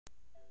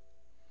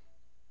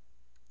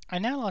I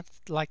now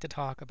like to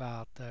talk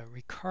about the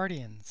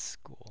Ricardian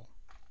school,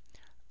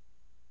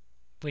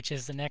 which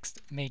is the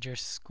next major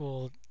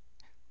school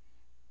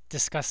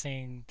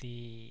discussing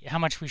how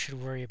much we should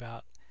worry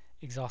about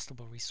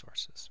exhaustible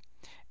resources.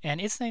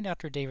 And it's named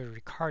after David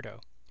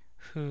Ricardo,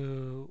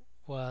 who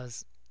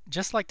was,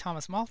 just like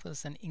Thomas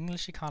Malthus, an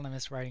English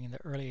economist writing in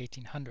the early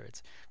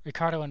 1800s.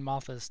 Ricardo and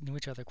Malthus knew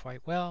each other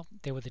quite well.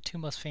 They were the two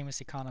most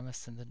famous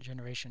economists in the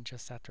generation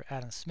just after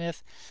Adam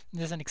Smith.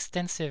 There's an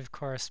extensive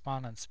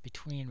correspondence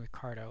between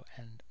Ricardo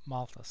and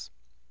Malthus.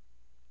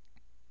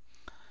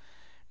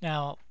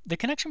 Now, the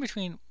connection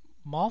between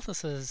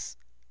Malthus's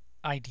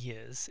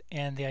ideas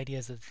and the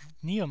ideas of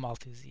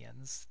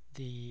neo-Malthusians,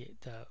 the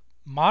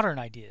modern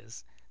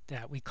ideas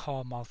that we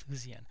call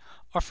Malthusian,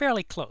 are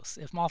fairly close.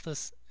 If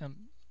Malthus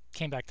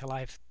came back to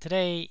life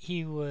today,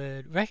 he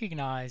would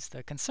recognize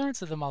the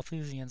concerns of the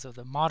Malthusians, of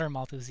the modern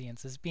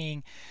Malthusians, as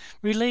being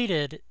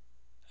related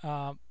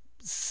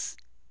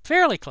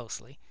fairly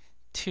closely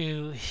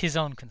to his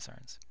own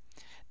concerns.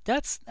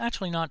 That's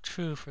actually not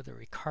true for the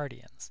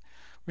Ricardians.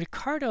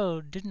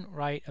 Ricardo didn't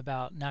write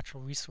about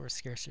natural resource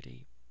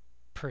scarcity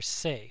per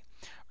se.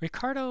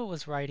 Ricardo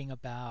was writing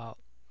about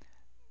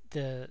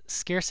the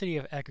scarcity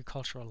of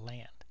agricultural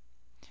land.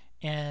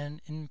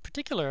 And in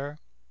particular,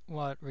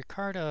 what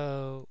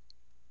Ricardo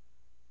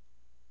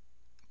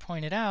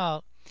pointed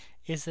out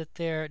is that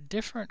there are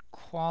different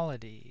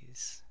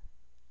qualities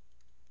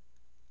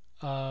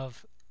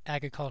of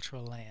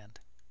agricultural land,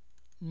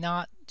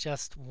 not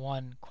just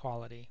one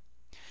quality.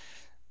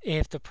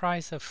 If the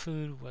price of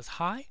food was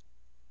high,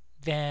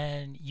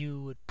 then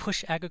you would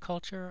push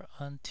agriculture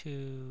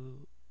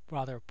onto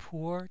rather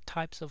poor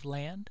types of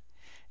land.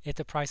 If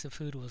the price of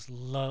food was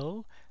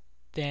low,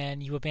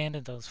 then you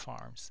abandoned those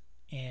farms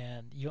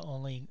and you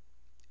only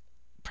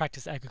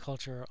practice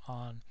agriculture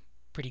on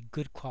pretty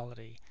good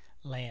quality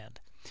land.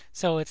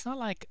 So it's not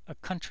like a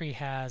country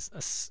has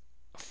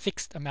a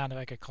fixed amount of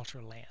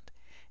agricultural land.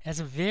 It has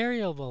a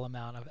variable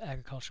amount of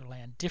agricultural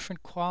land,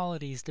 different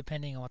qualities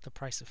depending on what the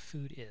price of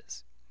food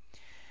is.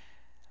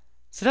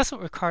 So that's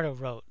what Ricardo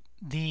wrote.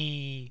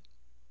 The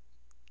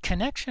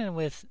connection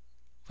with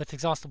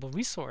exhaustible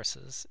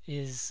resources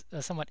is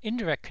a somewhat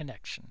indirect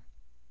connection.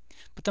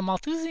 But the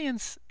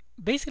Malthusians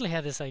basically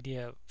had this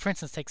idea, for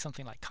instance, take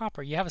something like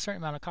copper. You have a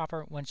certain amount of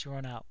copper. Once you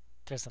run out,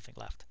 there's nothing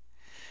left.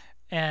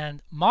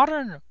 And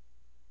modern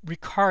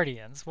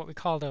Ricardians, what we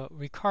call the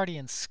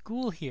Ricardian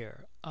school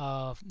here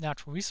of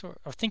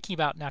thinking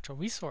about natural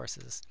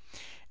resources,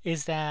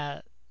 is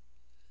that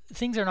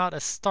things are not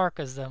as stark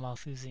as the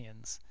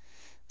Malthusians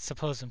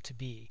suppose them to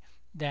be.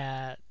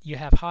 That you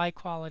have high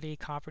quality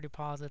copper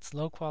deposits,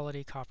 low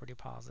quality copper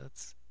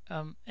deposits,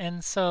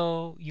 and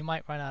so you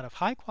might run out of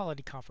high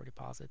quality copper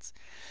deposits,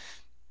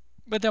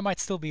 but there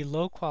might still be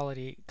low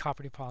quality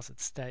copper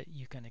deposits that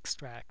you can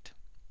extract.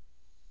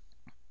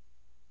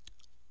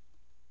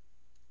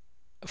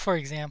 For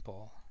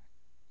example,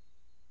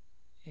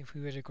 if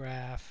we were to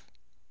graph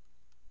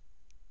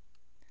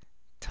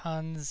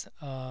tons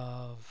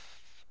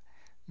of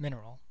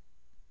mineral,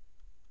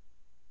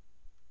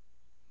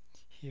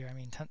 here I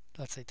mean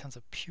let's say tons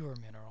of pure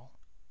mineral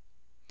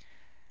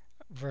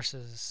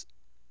versus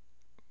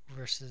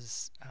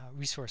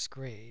resource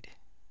grade.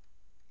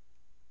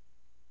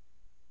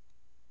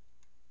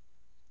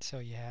 So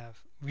you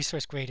have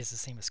resource grade is the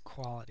same as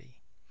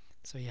quality.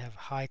 So you have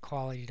high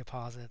quality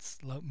deposits,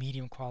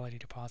 medium quality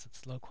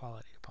deposits, low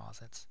quality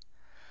deposits.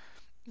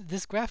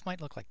 This graph might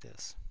look like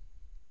this.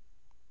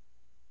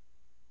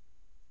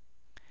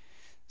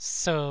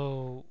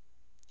 So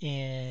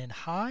in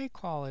high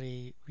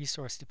quality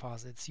resource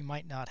deposits, you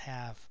might not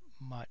have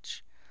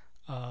much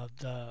of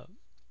the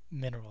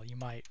mineral. You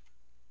might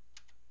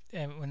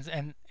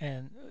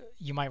and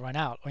you might run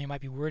out, or you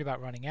might be worried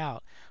about running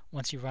out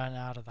once you run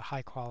out of the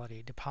high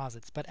quality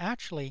deposits. But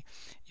actually,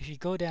 if you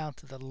go down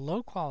to the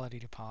low quality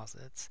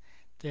deposits,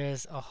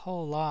 there's a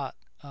whole lot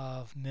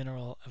of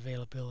mineral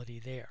availability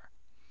there.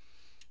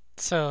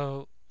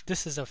 So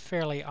this is a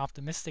fairly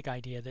optimistic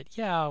idea that,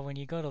 yeah, when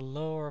you go to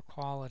lower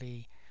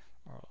quality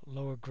or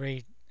lower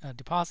grade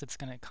deposits, it's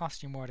going to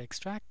cost you more to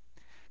extract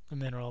the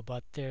mineral,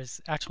 but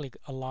there's actually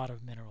a lot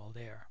of mineral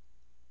there.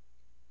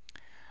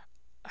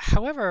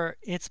 However,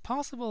 it's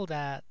possible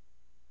that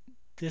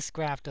this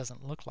graph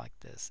doesn't look like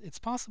this. It's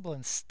possible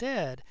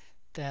instead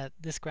that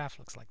this graph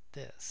looks like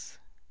this.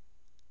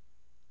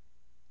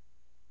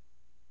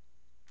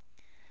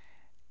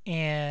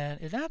 And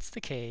if that's the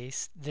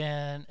case,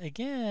 then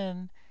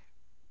again,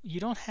 you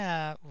don't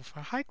have,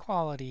 for high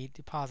quality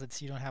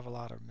deposits, you don't have a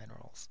lot of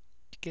minerals.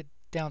 To get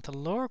down to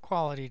lower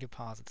quality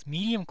deposits,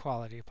 medium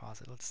quality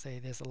deposits, let's say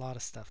there's a lot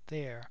of stuff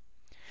there.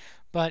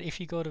 But if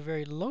you go to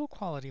very low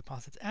quality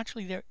deposits,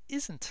 actually there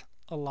isn't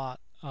a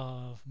lot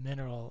of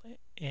mineral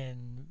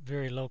in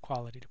very low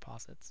quality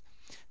deposits.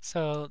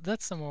 So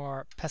that's a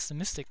more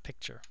pessimistic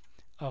picture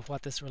of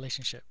what this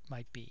relationship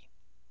might be.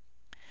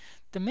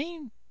 The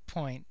main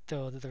point,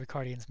 though, that the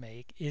Ricardians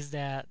make is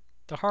that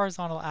the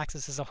horizontal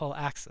axis is a whole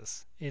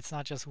axis. It's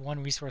not just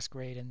one resource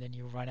grade and then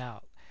you run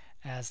out,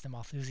 as the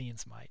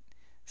Malthusians might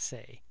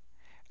say.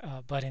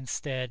 but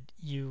instead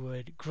you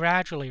would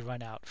gradually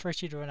run out.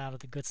 First you'd run out of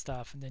the good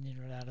stuff, and then you'd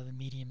run out of the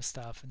medium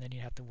stuff, and then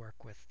you'd have to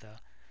work with the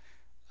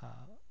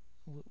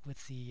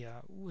with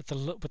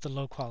the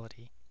low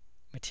quality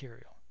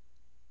material.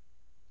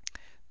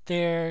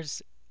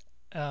 There's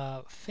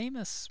a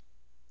famous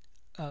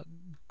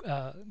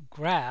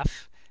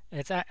graph.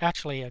 It's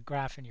actually a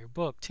graph in your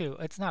book too.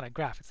 It's not a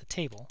graph, it's a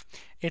table.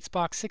 It's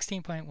box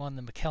 16.1,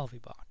 the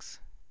McKelvey box.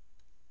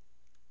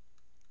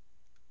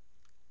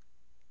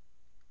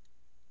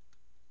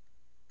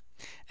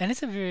 And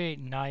it's a very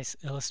nice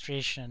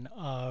illustration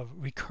of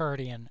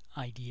Ricardian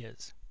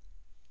ideas.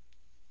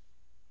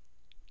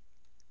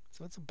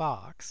 So it's a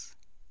box.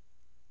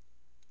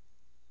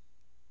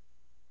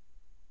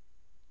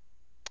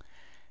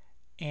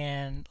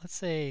 And let's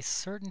say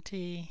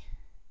certainty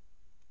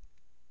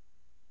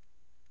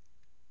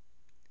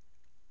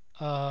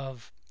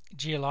of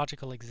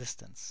geological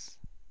existence.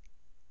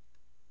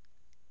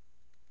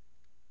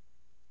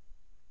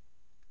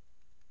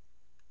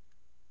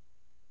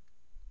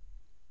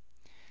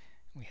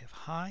 We have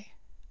high,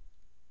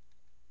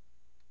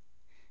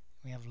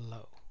 we have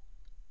low.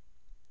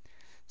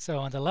 So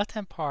on the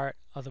left-hand part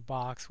of the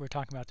box, we're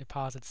talking about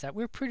deposits that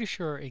we're pretty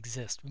sure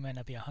exist. We may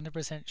not be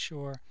 100%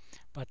 sure,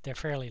 but they're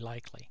fairly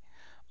likely.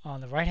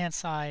 On the right-hand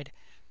side,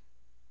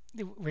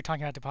 we're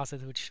talking about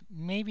deposits which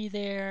may be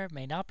there,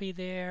 may not be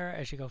there.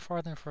 As you go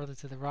farther and further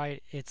to the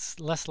right, it's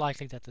less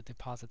likely that the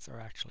deposits are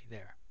actually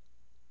there.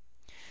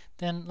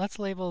 Then let's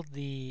label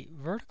the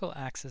vertical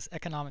axis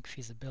economic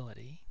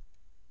feasibility.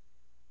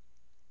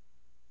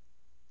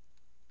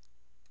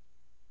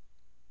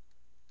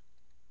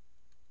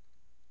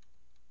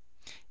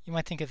 You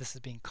might think of this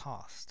as being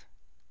cost.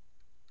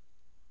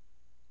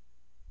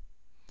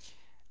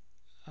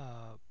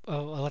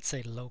 Well, let's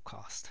say low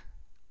cost.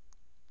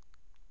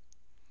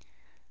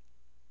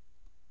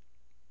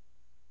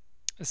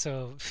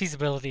 So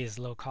feasibility is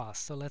low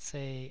cost. So let's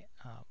say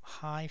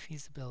high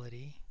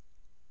feasibility,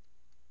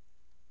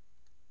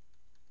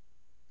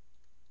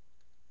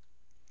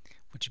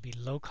 which would be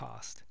low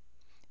cost,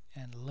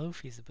 and low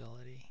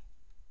feasibility,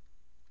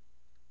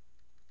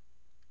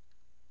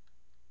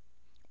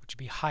 which would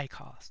be high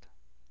cost.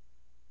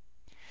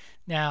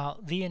 Now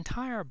the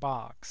entire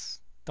box,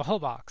 the whole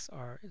box,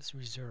 is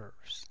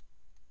reserves.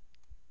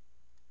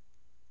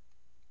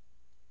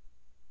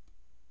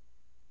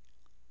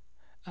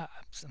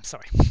 I'm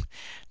sorry.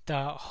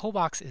 The whole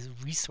box is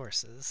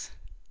resources.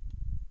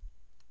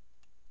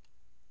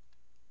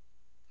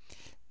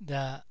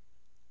 The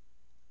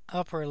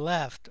upper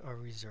left are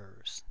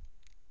reserves.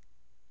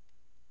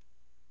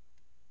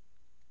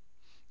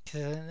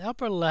 Because in the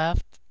upper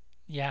left,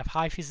 you have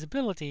high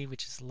feasibility,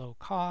 which is low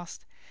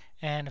cost,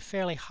 and a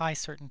fairly high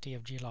certainty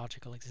of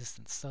geological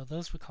existence. So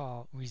those we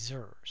call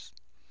reserves.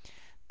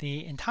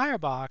 The entire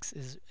box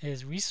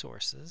is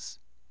resources.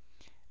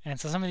 And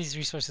so some of these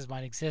resources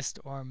might exist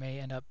or may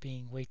end up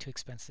being way too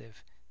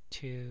expensive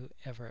to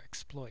ever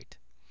exploit.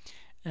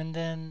 And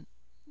then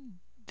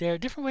there are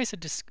different ways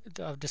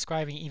of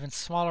describing even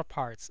smaller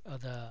parts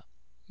of the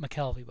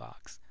McKelvey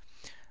box.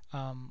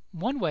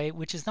 One way,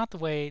 which is not the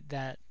way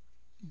that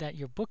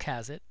your book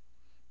has it,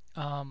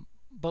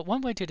 but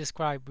one way to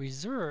describe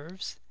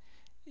reserves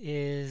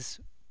is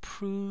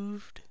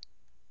proved,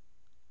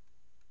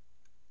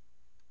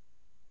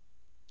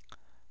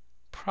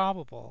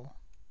 probable,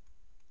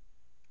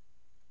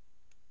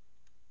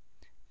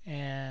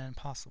 and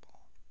possible.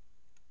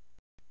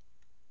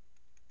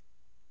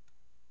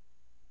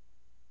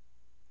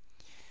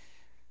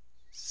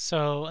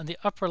 So in the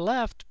upper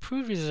left,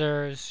 proved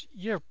reserves,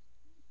 you're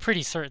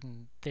pretty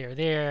certain they're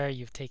there.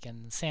 You've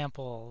taken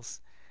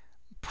samples.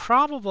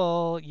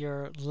 Probable,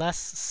 you're less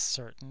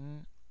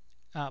certain.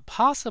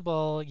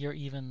 Possible, you're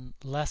even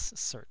less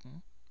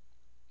certain.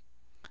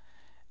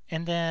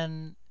 And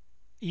then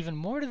even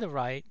more to the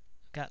right,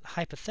 got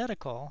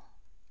hypothetical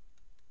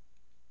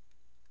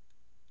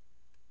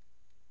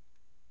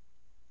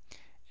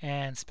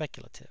and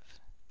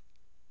speculative.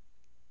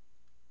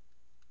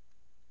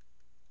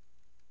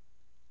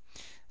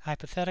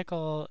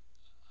 Hypothetical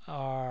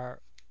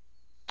are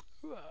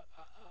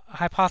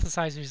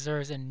hypothesized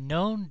reserves in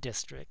known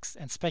districts,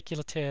 and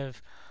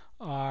speculative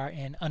are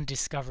in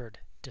undiscovered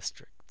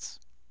districts.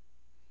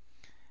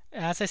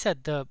 As I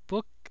said, the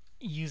book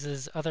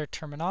uses other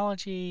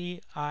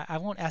terminology. I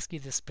won't ask you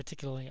this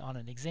particularly on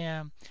an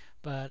exam,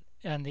 but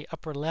on the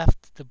upper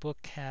left, the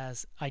book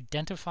has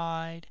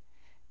identified,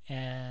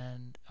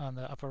 and on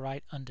the upper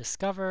right,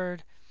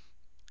 undiscovered.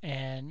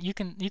 And you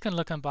can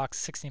look on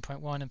box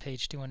 16.1 and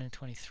page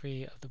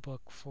 223 of the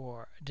book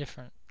for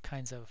different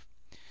kinds of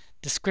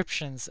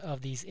descriptions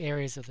of these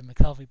areas of the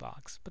McKelvey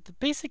box. But the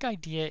basic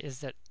idea is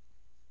that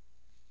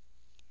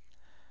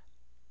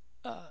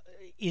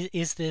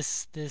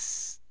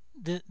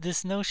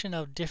this notion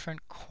of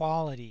different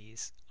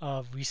qualities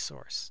of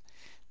resource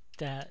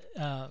that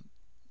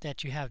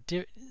that you have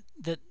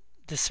that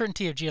the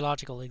certainty of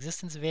geological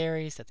existence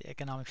varies, that the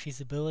economic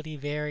feasibility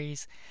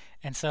varies,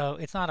 and so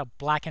it's not a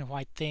black and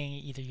white thing.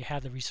 Either you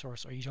have the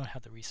resource or you don't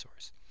have the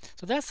resource.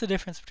 So that's the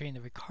difference between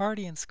the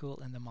Ricardian school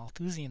and the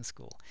Malthusian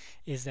school,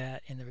 is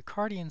that in the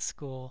Ricardian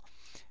school,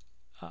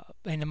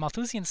 in the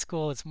Malthusian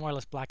school, it's more or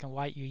less black and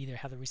white. You either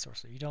have the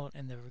resource or you don't.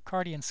 In the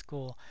Ricardian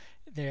school,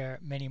 there are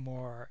many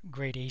more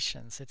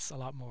gradations. It's a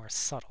lot more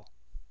subtle.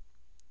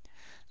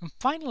 And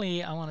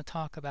finally, I want to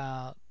talk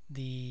about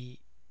the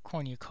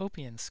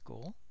Cornucopian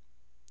school.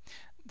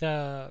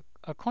 The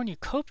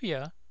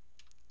cornucopia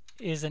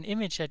is an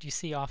image that you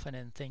see often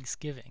in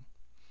Thanksgiving.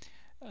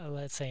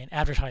 Let's say in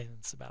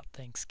advertisements about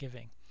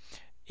Thanksgiving.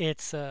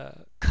 It's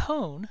a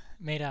cone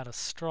made out of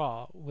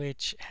straw,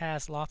 which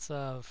has lots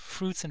of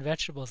fruits and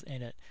vegetables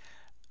in it,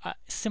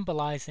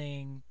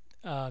 symbolizing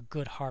a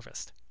good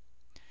harvest.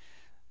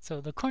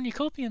 So the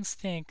cornucopians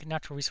think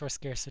natural resource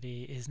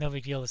scarcity is no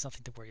big deal, there's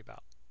nothing to worry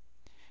about.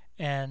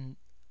 And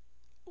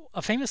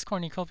a famous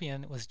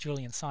cornucopian was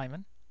Julian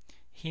Simon.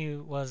 He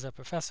was a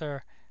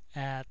professor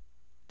at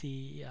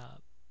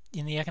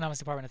in the economics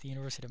department at the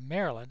University of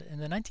Maryland. In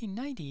the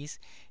 1990s,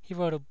 he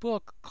wrote a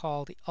book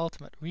called The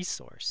Ultimate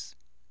Resource,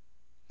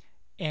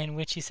 in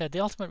which he said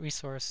the ultimate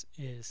resource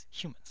is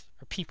humans,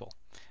 or people.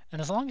 And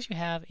as long as you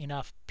have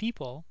enough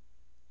people,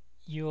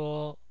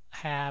 you'll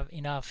have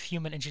enough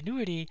human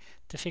ingenuity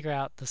to figure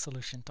out the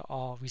solution to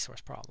all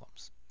resource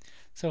problems.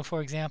 So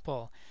for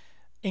example,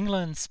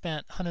 England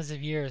spent hundreds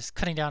of years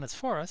cutting down its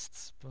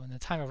forests. But in the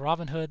time of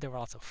Robin Hood, there were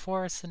lots of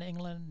forests in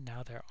England.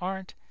 Now there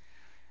aren't.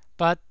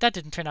 But that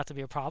didn't turn out to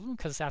be a problem,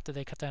 because after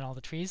they cut down all the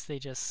trees, they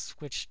just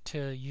switched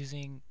to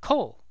using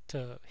coal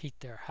to heat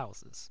their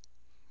houses.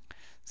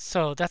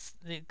 So that's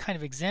the kind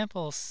of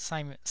example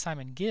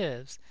Simon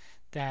gives,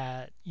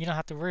 that you don't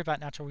have to worry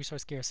about natural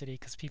resource scarcity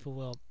because people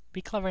will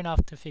be clever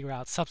enough to figure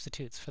out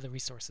substitutes for the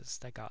resources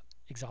that got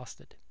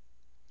exhausted.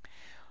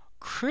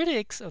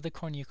 Critics of the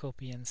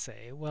cornucopians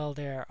say, well,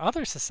 there are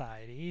other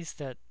societies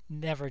that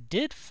never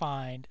did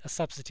find a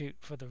substitute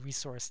for the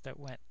resource that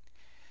went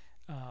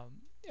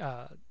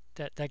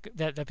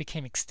that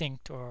became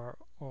extinct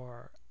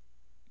or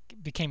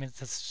became in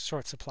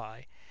short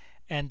supply.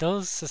 And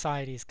those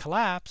societies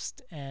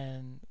collapsed,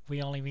 and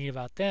we only read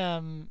about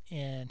them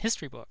in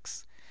history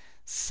books.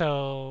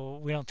 So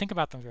we don't think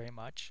about them very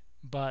much,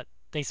 but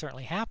they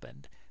certainly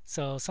happened.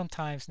 So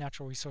sometimes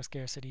natural resource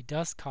scarcity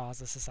does cause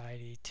a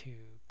society to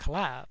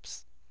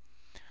collapse,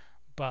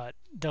 but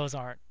those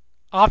aren't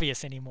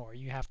obvious anymore.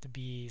 You have to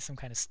be some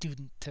kind of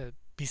student to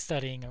be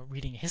studying or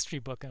reading a history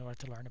book in order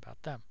to learn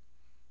about them.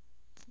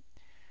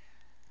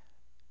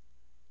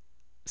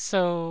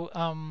 So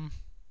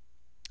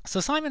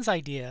Simon's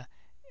idea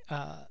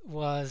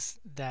was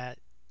that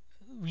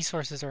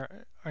resources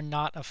are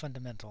not a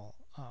fundamental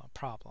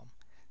problem,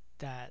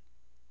 that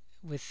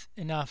with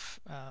enough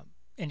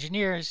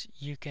engineers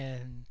you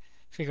can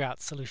figure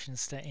out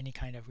solutions to any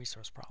kind of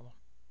resource problem.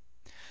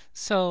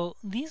 So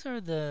these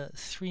are the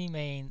three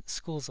main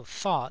schools of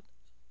thought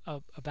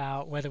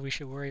about whether we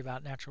should worry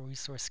about natural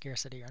resource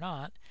scarcity or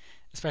not,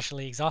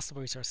 especially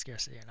exhaustible resource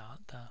scarcity or not: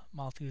 the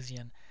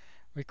Malthusian,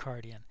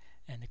 Ricardian,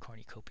 and the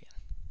Cornucopian.